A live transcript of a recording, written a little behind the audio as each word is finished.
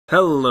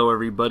Hello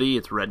everybody,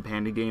 it's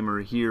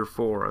RedPandaGamer here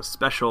for a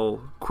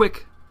special,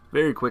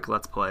 very quick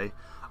Let's Play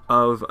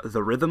of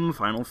Theatrhythm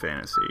Final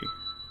Fantasy.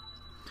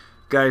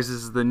 Guys, this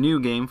is the new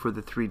game for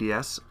the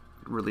 3DS,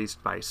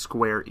 released by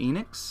Square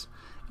Enix.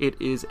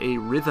 It is a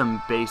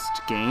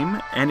rhythm-based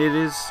game, and it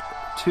is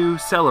to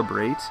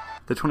celebrate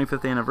the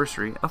 25th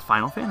anniversary of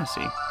Final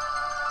Fantasy.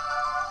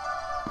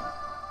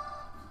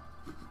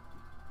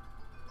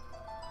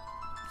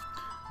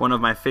 One of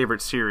my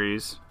favorite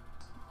series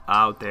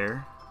out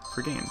there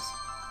for games.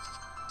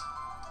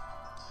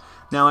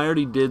 Now, I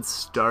already did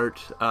start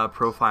a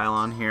profile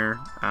on here,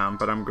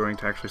 but I'm going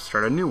to actually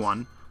start a new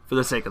one for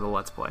the sake of the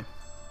Let's Play.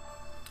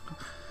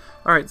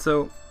 Alright,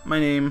 so my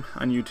name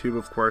on YouTube,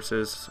 of course,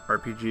 is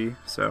RPG,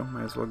 so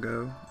might as well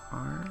go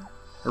or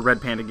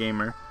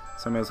RedPandaGamer,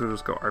 so I might as well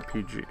just go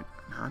RPG,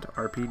 not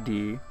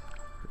RPD,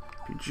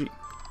 RPG,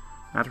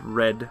 not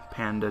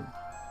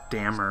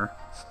RedPandaDamer,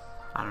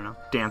 I don't know,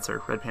 Dancer,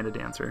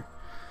 RedPandaDancer.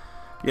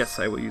 Yes,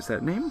 I will use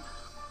that name.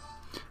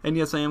 And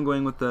yes, I am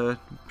going with the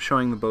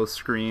showing the both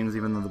screens,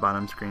 even though the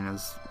bottom screen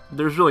is...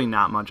 There's really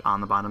not much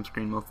on the bottom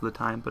screen most of the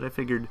time, but I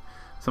figured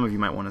some of you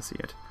might want to see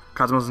it.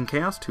 Cosmos and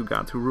Chaos, two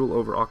gods who rule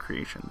over all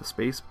creation. The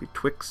space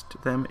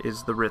betwixt them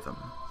is the rhythm.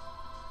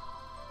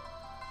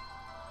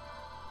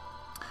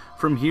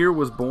 From here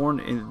was born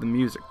in the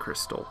music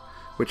crystal,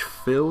 which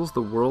fills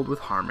the world with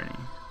harmony.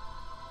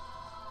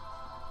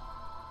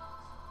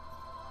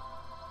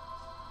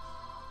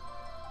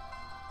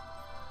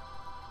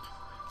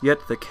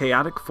 Yet the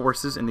chaotic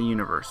forces in the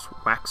universe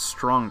wax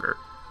stronger,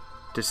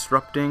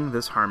 disrupting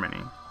this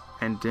harmony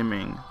and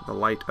dimming the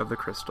light of the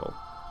crystal.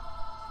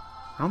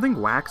 I don't think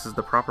wax is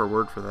the proper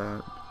word for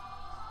that.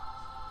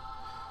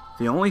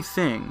 The only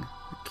thing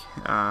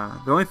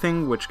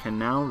which can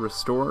now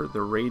restore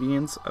the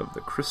radiance of the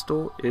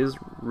crystal is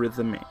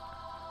rhythmia.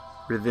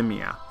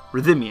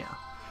 It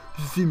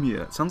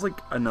sounds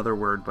like another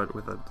word, but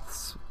with a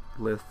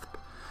lisp.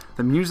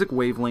 The music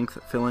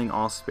wavelength filling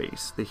all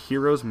space. The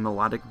hero's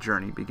melodic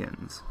journey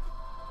begins.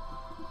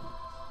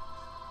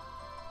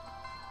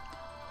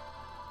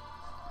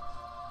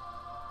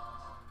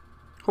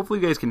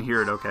 Hopefully you guys can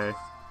hear it okay.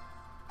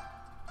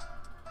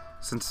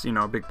 Since, you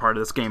know, a big part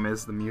of this game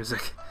is the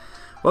music.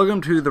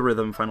 Welcome to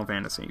Theatrhythm Final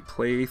Fantasy.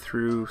 Play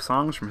through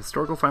songs from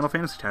historical Final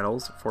Fantasy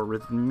titles for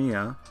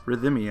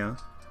rhythmia,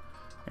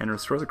 and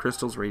restore the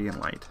crystal's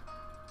radiant light.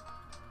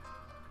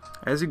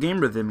 As you gain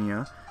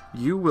rhythmia,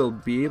 you will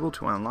be able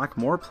to unlock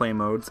more play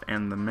modes,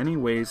 and the many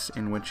ways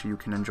in which you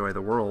can enjoy the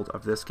world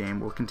of this game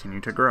will continue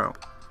to grow.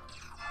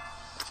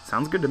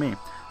 Sounds good to me.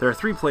 There are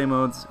 3 play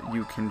modes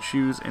you can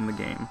choose in the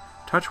game.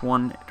 Touch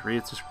 1 to read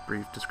its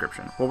brief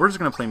description. Well, we're just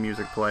going to play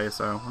music play,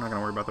 so we're not going to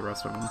worry about the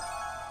rest of them.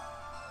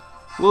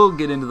 We'll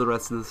get into the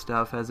rest of the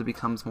stuff as it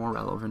becomes more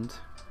relevant.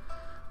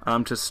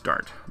 To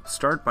start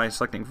by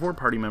selecting 4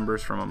 party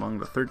members from among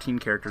the 13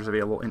 characters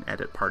available in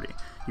Edit Party.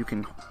 You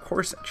can, of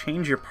course,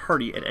 change your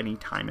party at any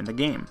time in the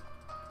game.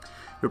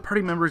 Your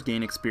party members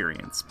gain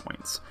experience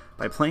points.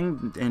 By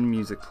playing in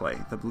music play,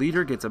 the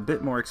leader gets a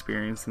bit more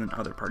experience than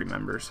other party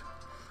members.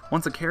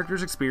 Once a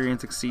character's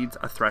experience exceeds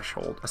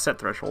a set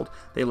threshold,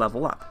 they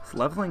level up.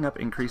 Leveling up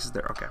increases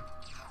their... Okay.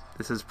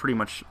 This is pretty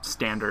much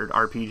standard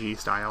RPG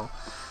style.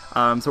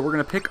 So we're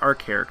going to pick our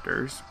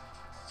characters.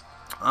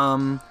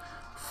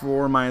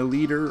 For my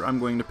leader, I'm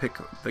going to pick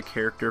the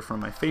character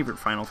from my favorite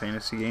Final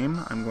Fantasy game.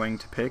 I'm going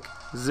to pick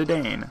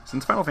Zidane.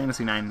 Since Final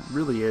Fantasy IX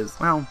really is,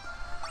 well,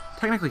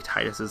 technically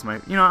Tidus is my...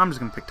 You know, I'm just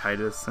going to pick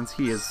Tidus since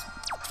he is...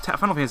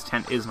 Final Fantasy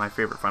X is my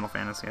favorite Final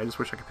Fantasy. I just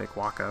wish I could pick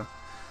Wakka.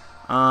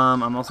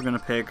 I'm also going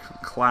to pick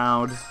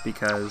Cloud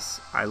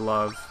because I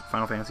love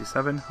Final Fantasy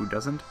VII. Who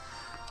doesn't?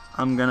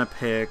 I'm going to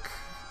pick...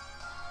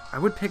 I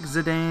would pick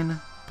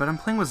Zidane, but I'm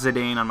playing with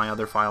Zidane on my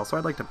other file, so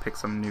I'd like to pick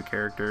some new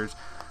characters.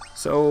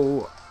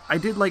 So... I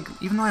did like,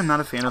 even though I'm not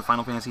a fan of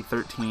Final Fantasy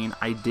 13,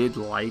 I did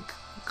like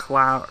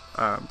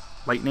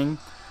Lightning,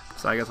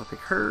 so I guess I'll pick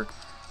her,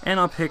 and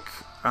I'll pick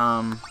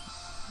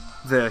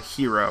the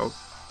hero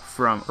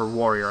from, or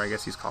warrior I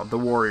guess he's called, the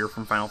warrior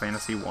from Final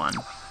Fantasy 1,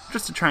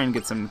 just to try and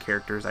get some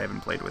characters I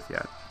haven't played with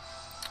yet.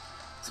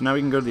 So now we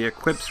can go to the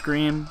equip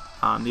screen.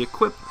 The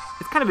equip,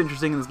 it's kind of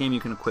interesting in this game, you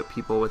can equip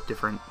people with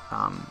different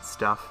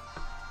stuff.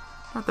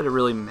 Not that it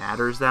really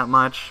matters that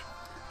much,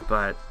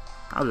 but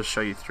I'll just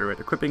show you through it.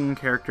 Equipping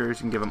characters,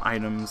 you can give them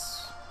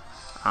items,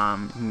 you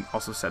can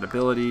also set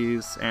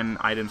abilities, and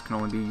items can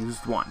only be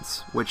used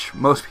once, which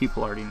most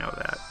people already know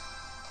that.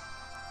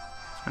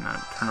 I'm going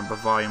to turn up the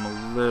volume a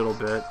little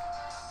bit,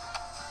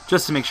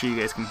 just to make sure you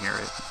guys can hear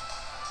it.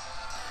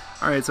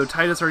 Alright, so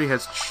Tidus already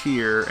has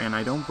Cheer, and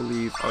I don't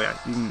believe... Oh yeah,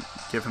 you can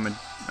give him a...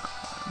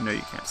 No,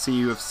 you can't. See,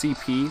 you have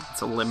CP, it's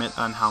a limit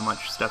on how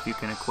much stuff you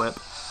can equip,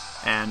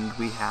 and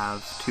we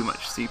have too much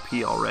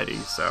CP already,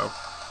 so...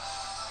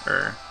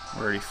 we're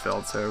already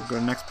filled, so go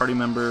to next party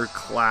member.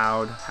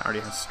 Cloud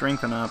already has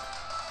Strengthen up.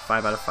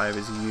 5 out of 5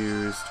 is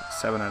used.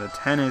 7 out of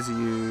 10 is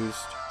used.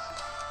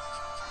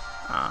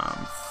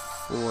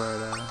 4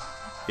 out of...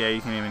 Yeah,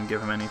 you can't even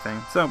give him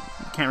anything. So,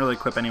 you can't really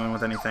equip anyone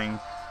with anything,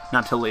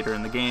 not till later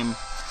in the game.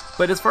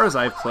 But as far as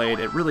I've played,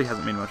 it really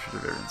hasn't made much of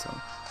a difference. So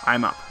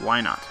I'm up.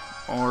 Why not?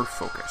 Or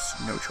focus.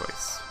 No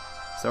choice.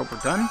 So we're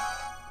done.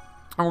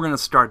 And we're going to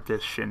start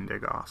this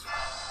shindig off.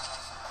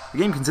 The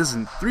game consists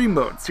in 3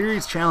 modes: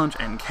 Series, Challenge,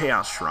 and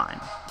Chaos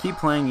Shrine. Keep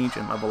playing each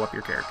and level up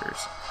your characters.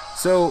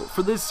 So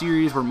for this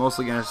series, we're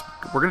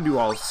gonna do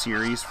all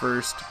series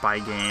first by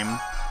game,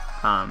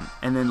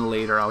 and then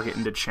later I'll get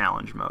into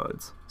challenge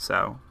modes.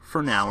 So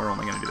for now, we're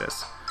only gonna do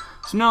this.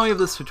 So now we have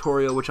this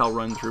tutorial, which I'll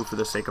run through for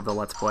the sake of the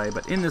Let's Play,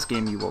 but in this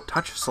game you will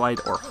touch, slide,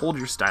 or hold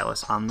your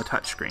stylus on the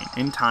touchscreen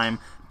in time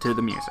to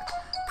the music.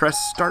 Press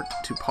start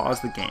to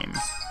pause the game,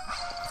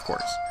 of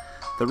course.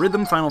 The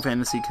Rhythm Final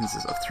Fantasy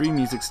consists of 3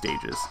 music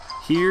stages.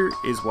 Here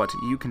is what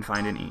you can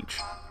find in each: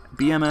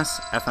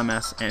 BMS,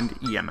 FMS, and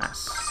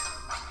EMS.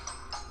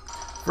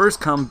 First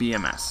come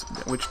BMS,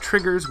 which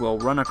triggers will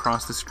run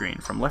across the screen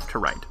from left to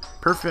right.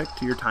 Perfect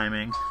to your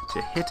timing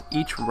to hit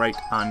each right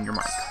on your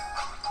mark.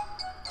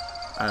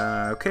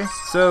 Okay,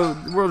 so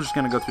we're just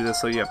going to go through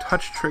this. So you have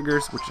touch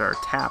triggers, which are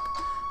tap,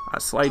 a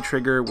slide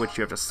trigger, which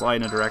you have to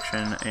slide in a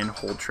direction, and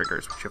hold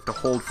triggers, which you have to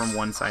hold from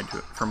one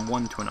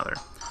to another.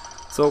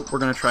 So we're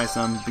going to try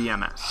some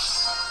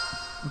BMS.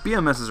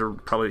 BMS is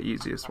probably the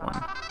easiest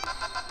one.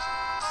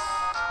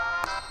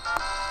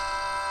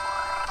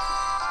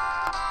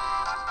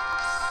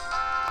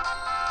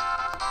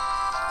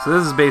 So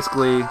this is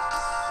basically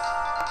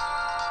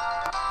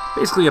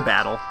a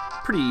battle.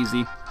 Pretty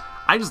easy.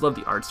 I just love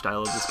the art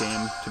style of this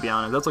game, to be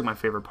honest. That's like my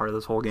favorite part of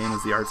this whole game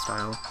is the art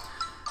style.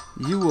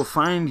 You will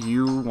find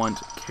you want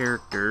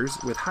characters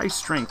with high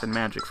strength and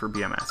magic for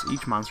BMS.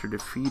 Each monster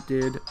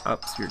defeated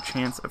ups your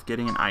chance of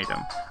getting an item.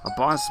 A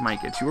boss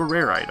might get you a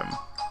rare item,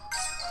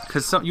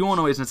 because you won't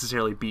always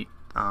necessarily beat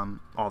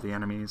all the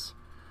enemies.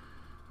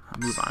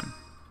 Move on.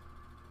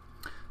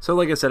 So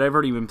like I said, I've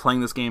already been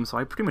playing this game, so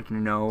I pretty much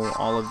know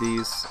all of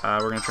these. We're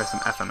going to try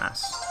some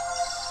FMS,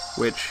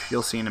 which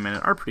you'll see in a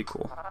minute are pretty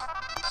cool.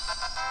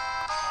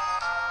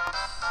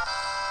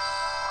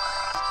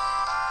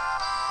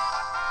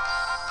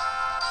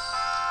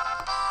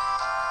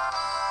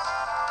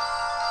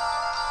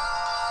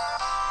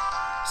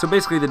 So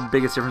basically the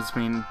biggest difference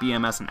between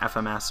BMS and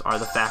FMS are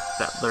the fact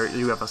that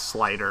you have a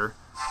slider.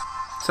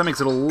 So that makes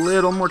it a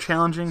little more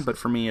challenging, but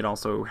for me it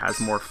also has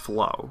more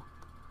flow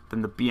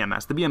than the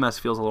BMS. The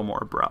BMS feels a little more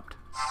abrupt.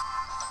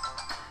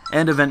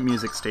 And event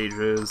music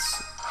stages.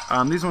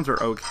 These ones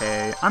are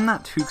okay. I'm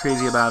not too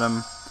crazy about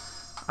them,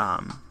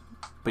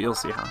 but you'll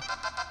see how.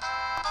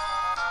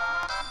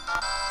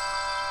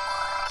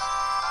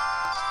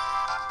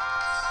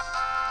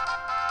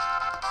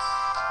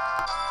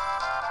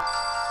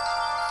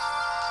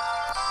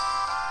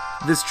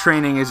 This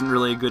training isn't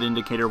really a good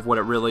indicator of what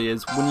it really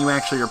is. When you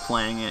actually are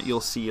playing it,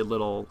 you'll see a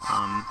little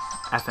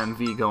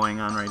FMV going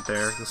on right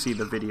there. You'll see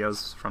the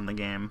videos from the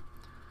game.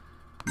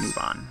 Move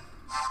on.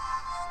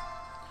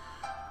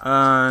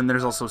 And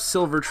there's also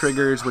silver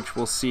triggers, which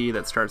we'll see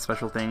that start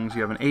special things.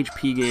 You have an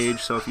HP gauge,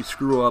 so if you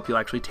screw up, you'll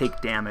actually take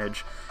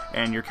damage,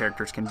 and your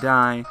characters can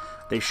die.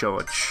 They show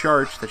a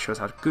chart that shows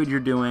how good you're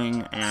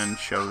doing, and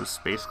shows,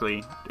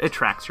 basically, it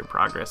tracks your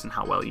progress and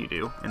how well you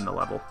do in the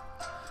level.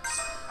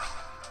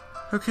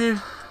 Okay,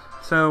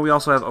 so we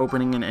also have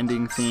opening and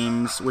ending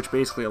themes, which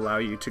basically allow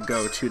you to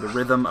go to the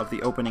rhythm of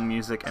the opening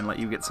music and let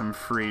you get some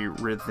free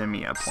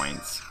Rhythmia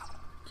points,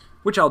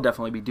 which I'll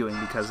definitely be doing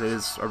because it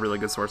is a really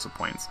good source of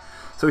points.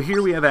 So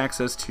here we have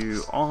access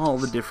to all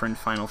the different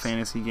Final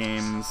Fantasy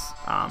games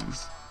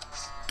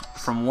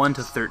from 1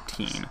 to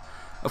 13.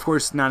 Of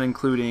course, not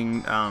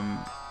including,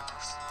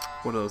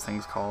 what are those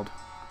things called?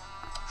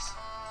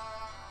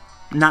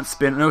 No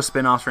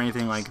spin-offs or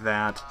anything like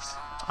that.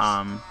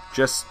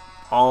 Just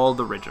all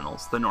the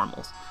originals, the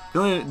normals.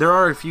 There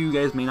are a few you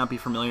guys may not be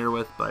familiar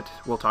with, but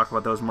we'll talk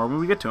about those more when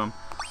we get to them.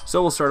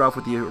 So we'll start off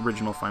with the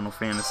original Final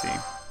Fantasy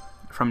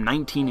from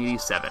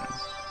 1987.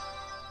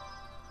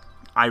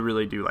 I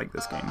really do like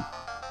this game.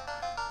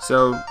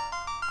 So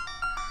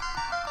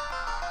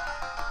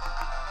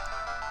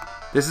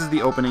this is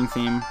the opening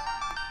theme.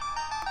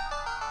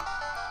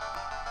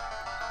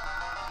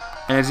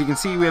 And as you can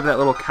see, we have that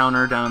little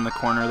counter down in the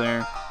corner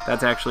there.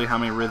 That's actually how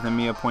many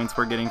Rhythmia points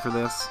we're getting for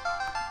this.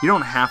 You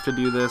don't have to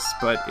do this,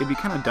 but it'd be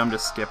kind of dumb to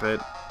skip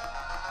it,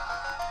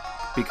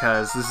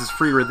 because this is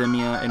free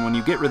Rhythmia, and when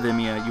you get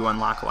Rhythmia, you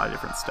unlock a lot of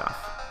different stuff.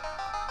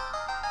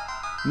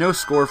 No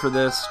score for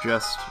this,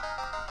 just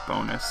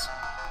bonus.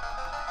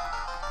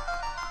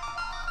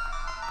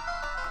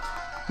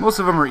 Most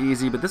of them are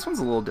easy, but this one's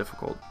a little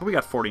difficult. But we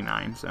got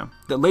 49, so.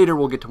 Later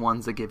we'll get to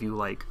ones that give you,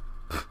 like,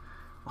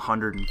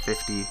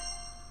 150.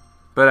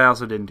 But I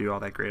also didn't do all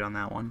that great on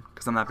that one,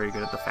 because I'm not very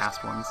good at the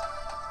fast ones.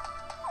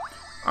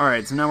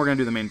 Alright, so now we're going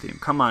to do the main theme.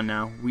 Come on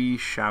now, we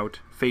shout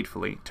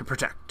faithfully to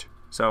protect.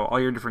 So all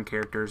your different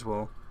characters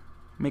will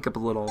make up a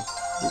little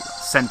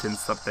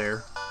sentence up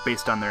there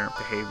based on their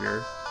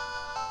behavior.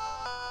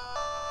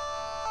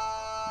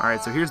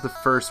 Alright, so here's the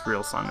first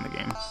real song in the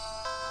game.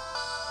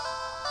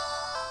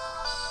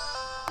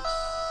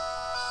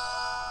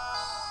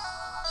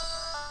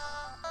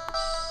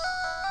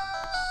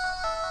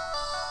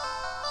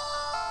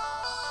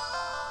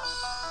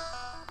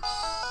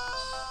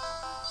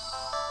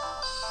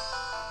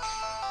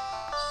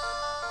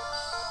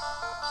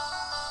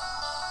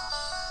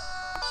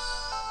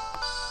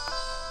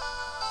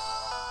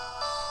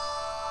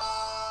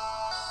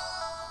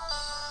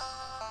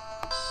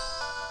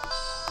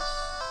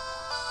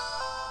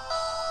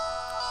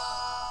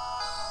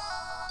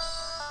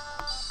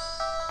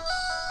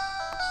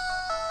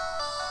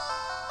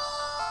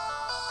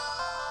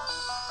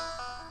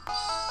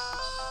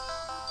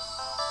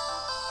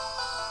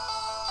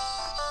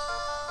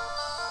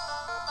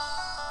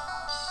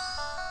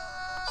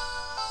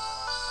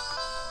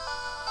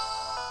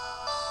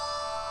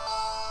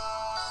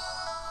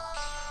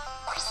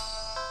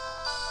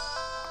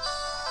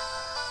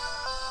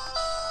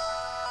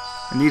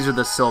 And these are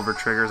the silver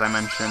triggers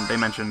they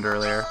mentioned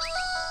earlier.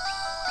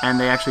 And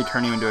they actually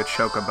turn you into a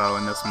chocobo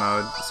in this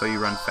mode, so you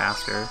run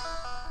faster.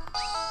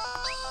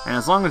 And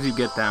as long as you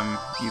get them,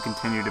 you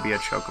continue to be a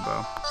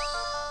chocobo.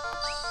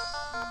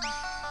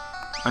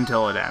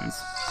 Until it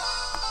ends.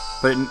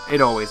 But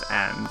it always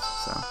ends,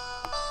 so...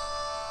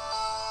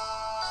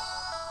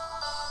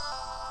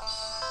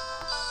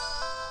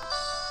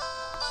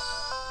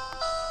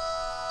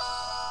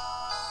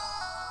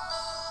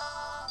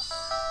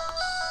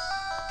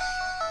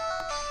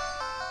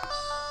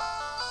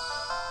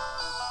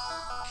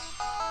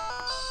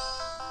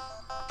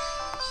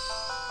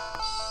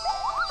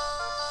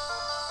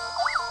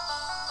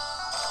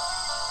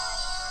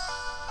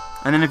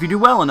 And then if you do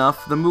well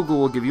enough, the Moogle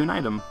will give you an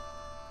item.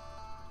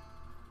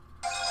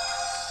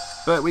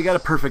 But we got a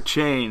perfect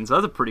chain, so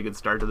that's a pretty good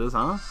start to this,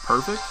 huh?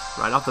 Perfect,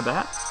 right off the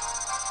bat.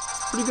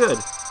 Pretty good.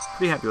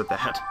 Pretty happy with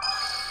that.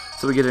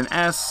 So we get an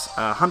S,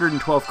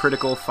 112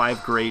 critical,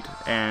 5 great,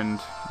 and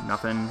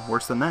nothing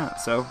worse than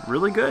that. So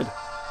really good.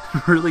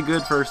 Really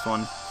good first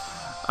one.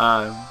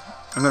 I'm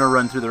going to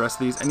run through the rest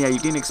of these. And yeah, you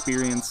gain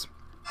experience.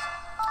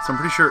 So I'm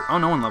pretty sure... Oh,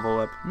 no one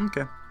leveled up.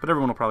 Okay. But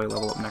everyone will probably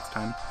level up next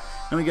time.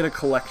 Then we get a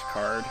collect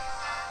card.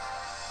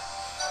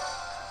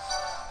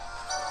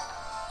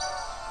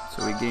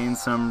 So we gain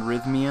some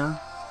Rhythmia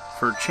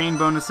for chain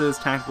bonuses,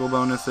 tactical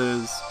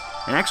bonuses,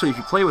 and actually if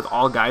you play with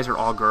all guys or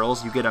all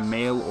girls, you get a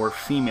male or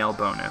female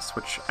bonus,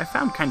 which I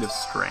found kind of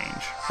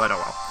strange, but oh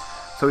well.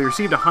 So we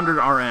received 100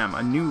 RM,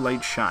 a new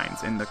light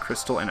shines in the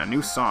crystal, and a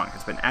new song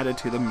has been added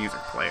to the music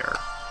player.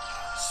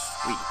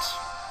 Sweet.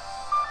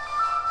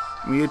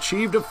 We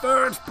achieved a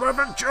first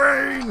perfect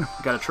chain!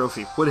 Got a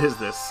trophy. What is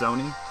this,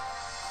 Sony?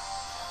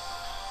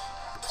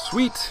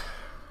 Sweet.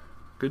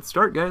 Good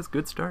start, guys,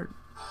 good start.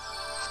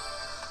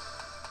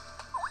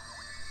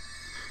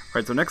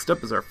 Alright, so next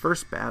up is our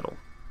first battle.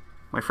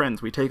 My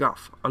friends, we take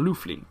off.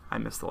 Aloofly. I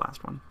missed the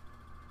last one.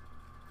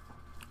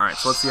 Alright,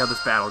 so let's see how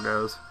this battle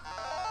goes.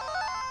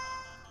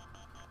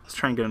 Let's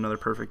try and get another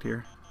perfect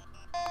here.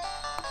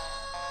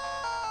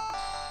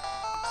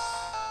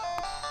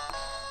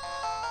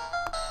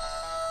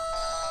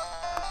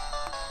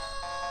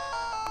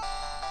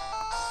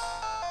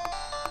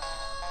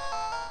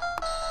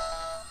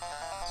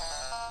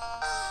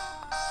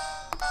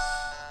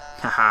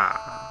 Haha.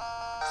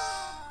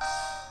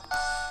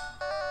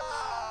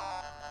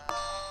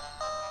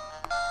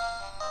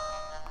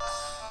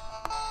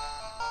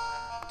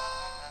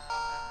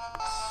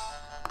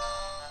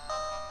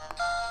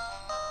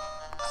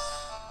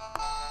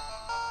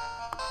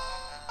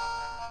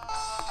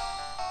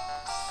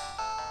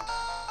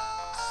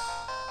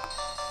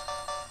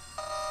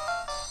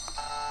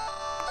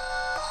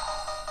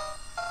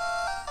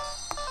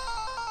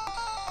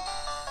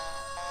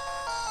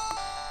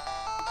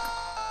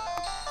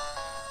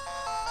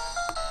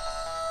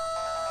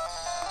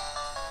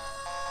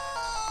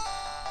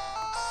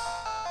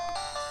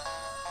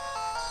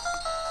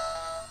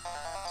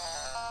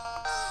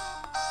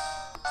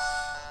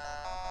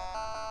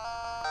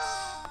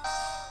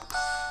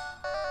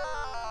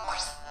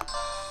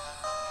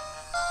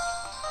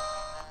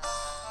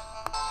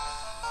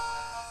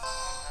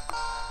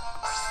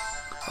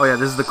 Oh yeah,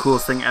 this is the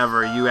coolest thing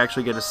ever. You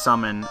actually get a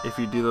summon if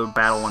you do the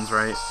battle ones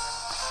right.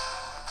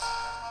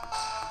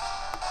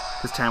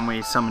 This time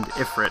we summoned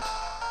Ifrit,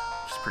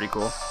 which is pretty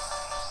cool.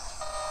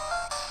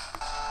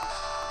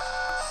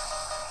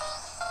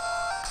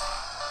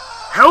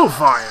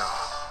 Hellfire!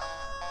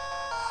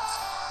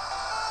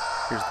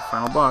 Here's the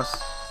final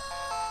boss.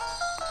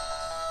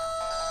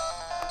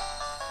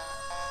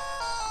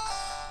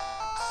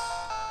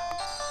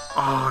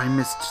 Oh, I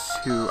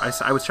missed two.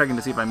 I was checking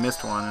to see if I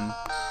missed one and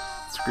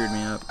it screwed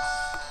me up.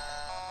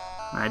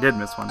 I did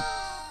miss one.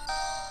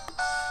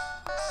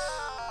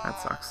 That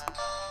sucks.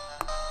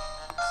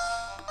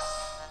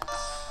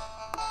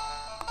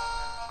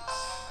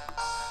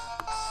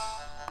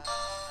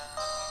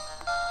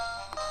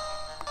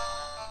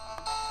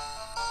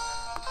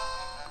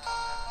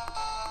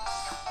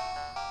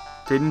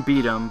 Didn't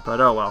beat him,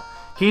 but oh well.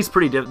 He's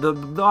pretty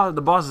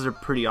the bosses are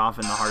pretty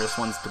often the hardest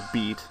ones to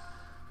beat.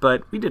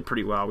 But we did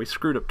pretty well. We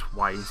screwed up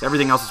twice.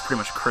 Everything else is pretty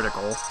much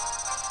critical.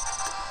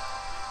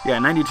 Yeah,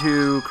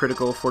 92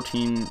 critical,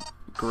 14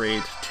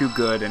 great, 2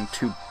 good, and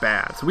 2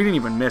 bad. So we didn't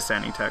even miss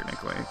any,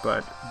 technically.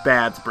 But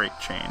bads break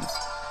chains.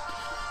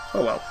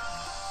 Oh well.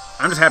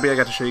 I'm just happy I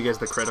got to show you guys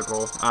the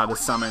critical. The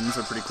summons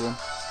are pretty cool.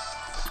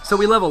 So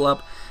we level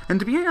up. And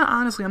to be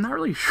honestly, I'm not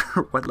really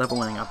sure what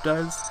leveling up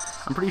does.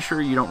 I'm pretty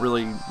sure you don't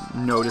really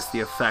notice the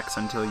effects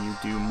until you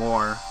do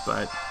more.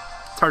 But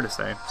it's hard to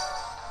say.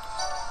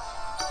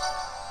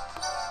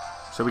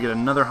 So we get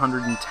another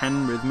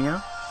 110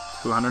 Rhythmia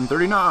to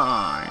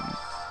 139.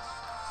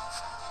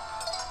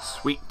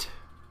 Sweet.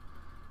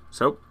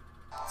 So,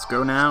 let's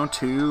go now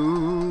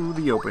to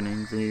the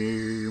opening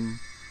theme.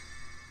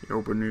 The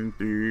opening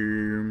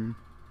theme.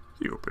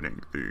 The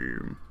opening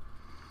theme.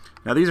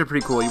 Now these are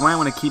pretty cool. You might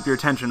want to keep your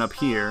attention up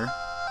here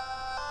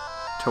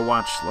to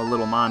watch a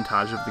little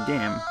montage of the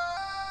game.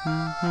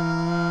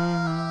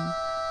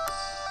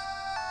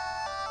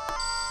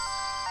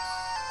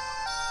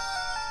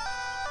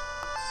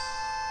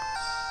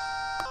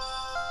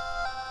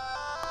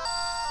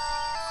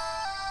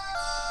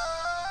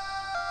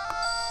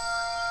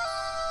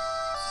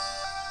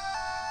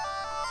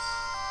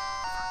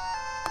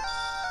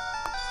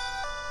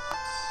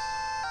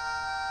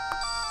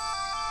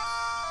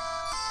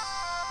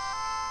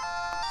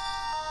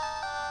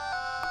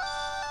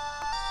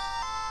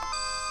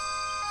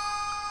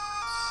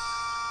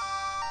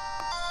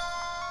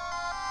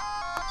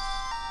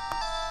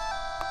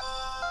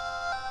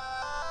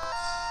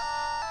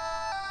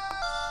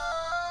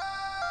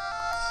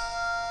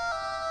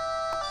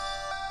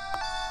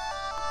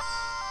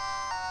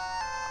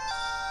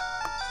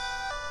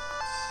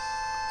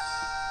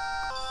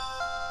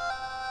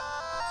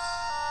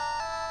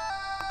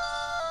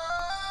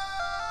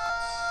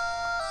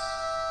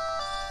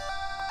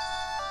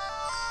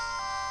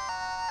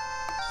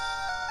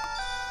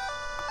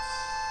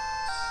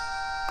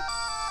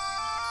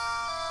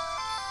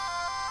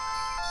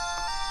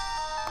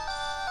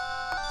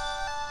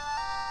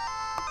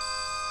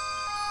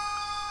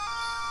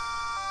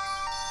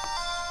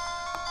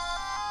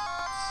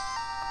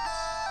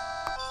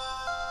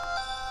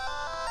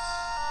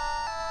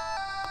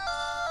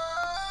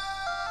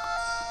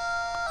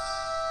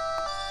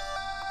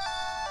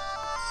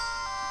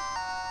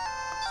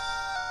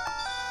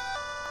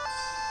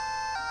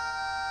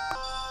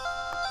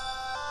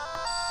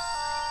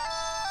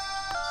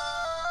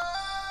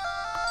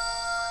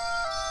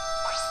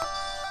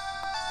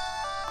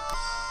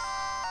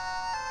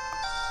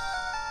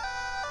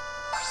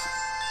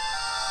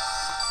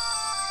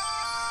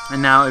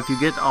 And now, if you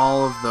get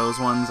all of those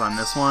ones on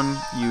this one,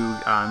 you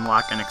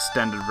unlock an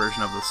extended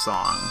version of the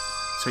song.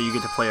 So you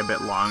get to play a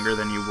bit longer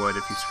than you would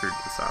if you screwed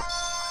this up.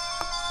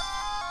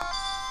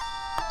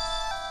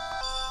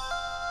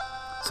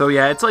 So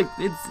yeah, it's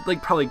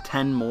like probably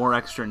 10 more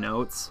extra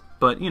notes,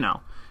 but you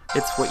know,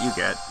 it's what you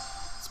get.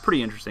 It's a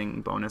pretty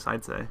interesting bonus,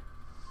 I'd say.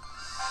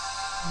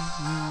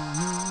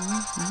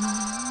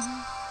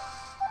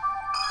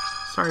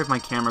 Sorry if my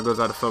camera goes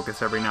out of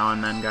focus every now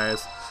and then,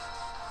 guys.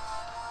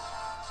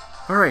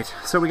 Alright,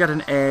 so we got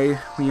an A.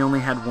 We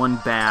only had one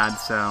bad,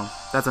 so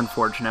that's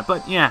unfortunate,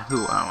 but yeah,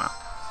 oh well.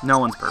 No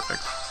one's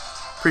perfect.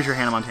 Pretty sure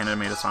Hannah Montana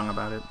made a song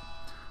about it.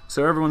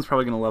 So everyone's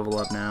probably going to level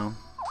up now.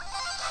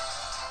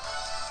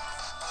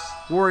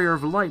 Warrior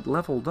of Light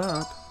leveled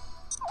up.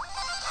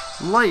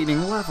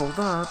 Lightning leveled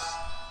up.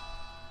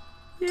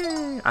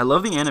 Yay! I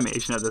love the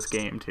animation of this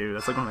game, too.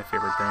 That's like one of my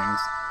favorite things.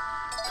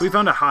 So we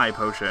found a high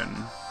potion.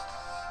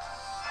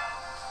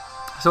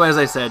 So as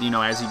I said, you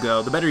know, as you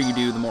go, the better you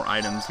do, the more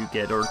items you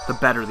get, or the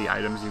better the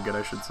items you get,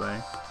 I should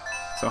say.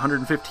 So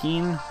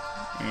 115,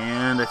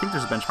 and I think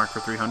there's a benchmark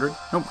for 300.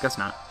 Nope, guess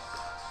not.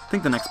 I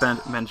think the next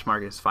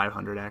benchmark is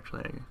 500,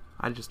 actually.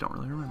 I just don't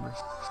really remember.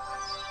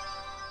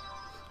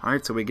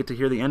 Alright, so we get to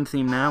hear the end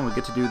theme now, we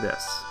get to do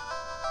this.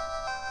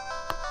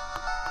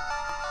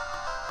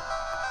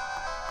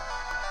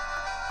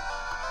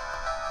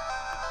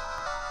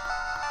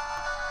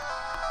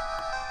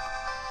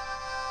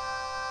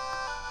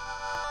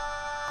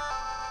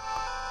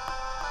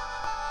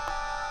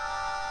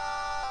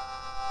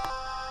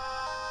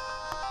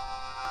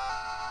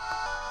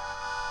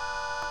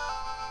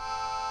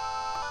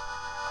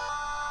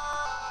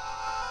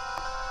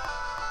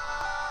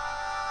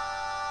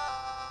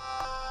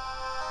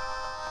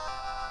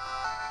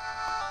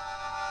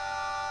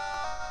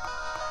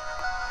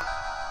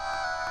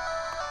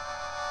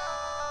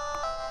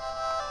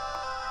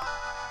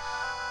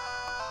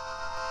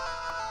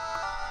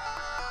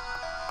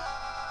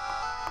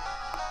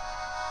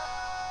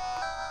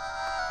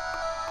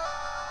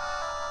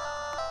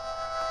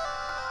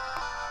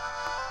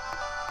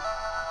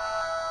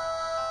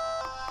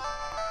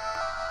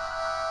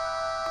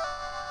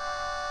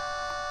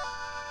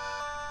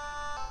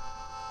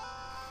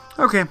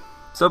 Okay,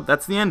 so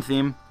that's the end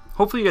theme.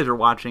 Hopefully you guys are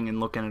watching and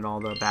looking at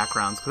all the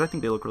backgrounds, because I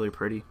think they look really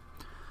pretty.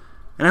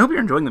 And I hope you're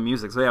enjoying the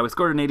music. So yeah, we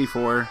scored an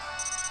 84.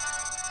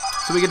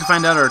 So we get to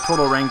find out our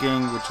total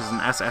ranking, which is an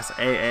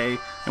SSAA,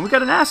 and we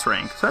got an S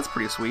rank, so that's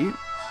pretty sweet.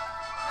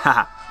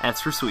 Haha,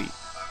 S for sweet.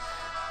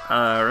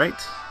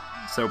 Alright,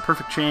 so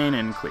perfect chain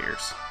and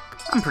clears.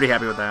 I'm pretty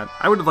happy with that.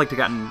 I would have liked to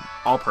gotten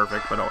all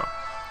perfect, but oh well.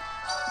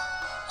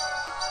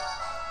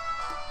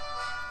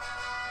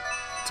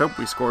 So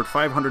we scored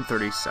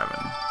 537.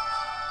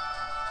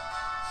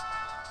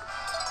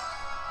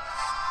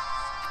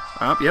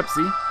 Yep,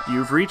 see?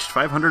 You've reached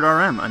 500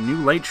 RM. A new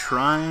light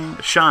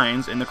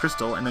shines in the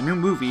crystal, and a new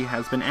movie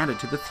has been added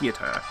to the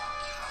theater.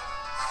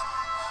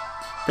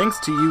 Thanks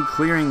to you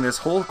clearing this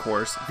whole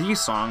course, these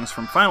songs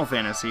from Final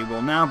Fantasy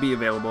will now be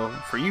available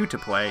for you to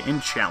play in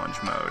challenge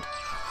mode.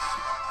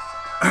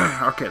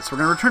 Okay, so we're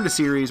going to return to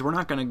series. We're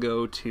not going to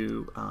go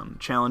to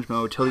challenge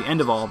mode till the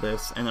end of all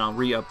this, and then I'll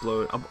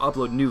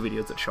upload new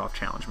videos that show off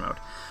challenge mode.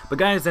 But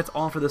guys, that's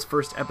all for this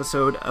first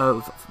episode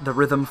of The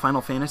Rhythm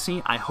Final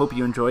Fantasy. I hope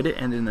you enjoyed it,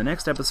 and in the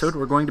next episode,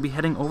 we're going to be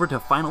heading over to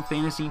Final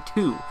Fantasy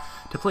II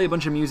to play a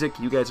bunch of music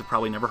you guys have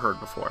probably never heard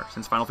before,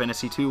 since Final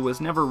Fantasy II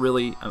was never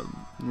really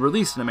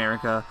released in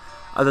America,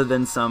 other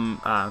than a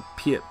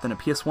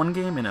PS1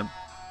 game and a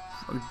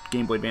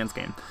Game Boy Advance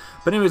game.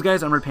 But anyways,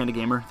 guys, I'm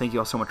RedPandaGamer. Thank you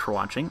all so much for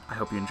watching. I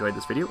hope you enjoyed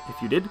this video.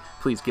 If you did,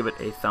 please give it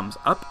a thumbs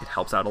up. It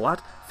helps out a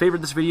lot. Favorite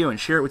this video and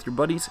share it with your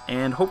buddies.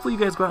 And hopefully you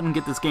guys go out and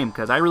get this game,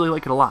 because I really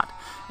like it a lot.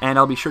 And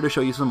I'll be sure to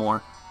show you some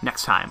more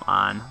next time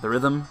on The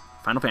Rhythm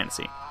Final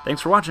Fantasy.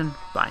 Thanks for watching.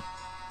 Bye.